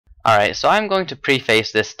Alright, so I'm going to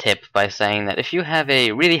preface this tip by saying that if you have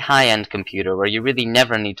a really high-end computer where you really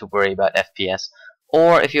never need to worry about FPS,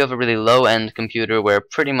 or if you have a really low-end computer where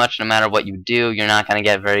pretty much no matter what you do, you're not going to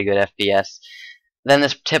get very good FPS, then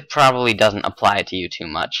this tip probably doesn't apply to you too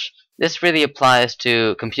much. This really applies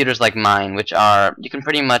to computers like mine, which are, you can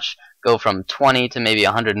pretty much go from 20 to maybe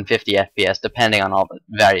 150 FPS depending on all the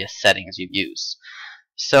various settings you use.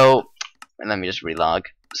 So, let me just relog.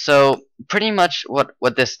 So, pretty much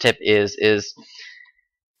what this tip is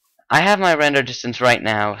I have my render distance right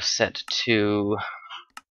now set to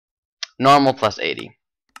normal plus 80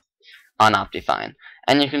 on Optifine.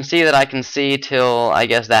 And you can see that I can see till, I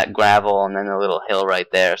guess, that gravel and then the little hill right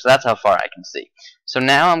there. So that's how far I can see. So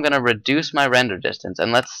now I'm going to reduce my render distance,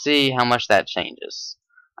 and let's see how much that changes.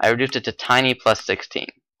 I reduced it to tiny plus 16.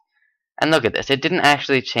 And look at this, it didn't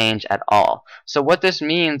actually change at all. So what this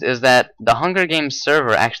means is that the Hunger Games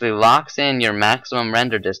server actually locks in your maximum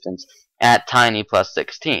render distance at tiny plus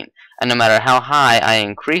 16. And no matter how high I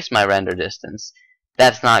increase my render distance,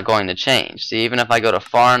 that's not going to change. See, even if I go to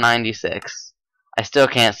far 96, I still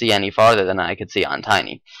can't see any farther than I could see on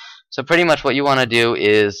tiny. So pretty much what you want to do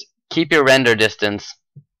is keep your render distance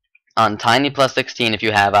on tiny plus 16 if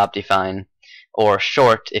you have Optifine, or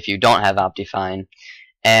short if you don't have Optifine,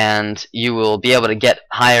 and you will be able to get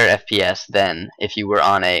higher FPS than if you were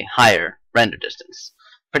on a higher render distance.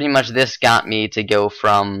 Pretty much this got me to go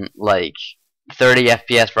from like 30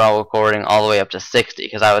 FPS for all recording all the way up to 60,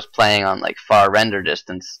 because I was playing on like far render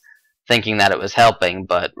distance thinking that it was helping,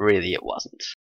 but really it wasn't.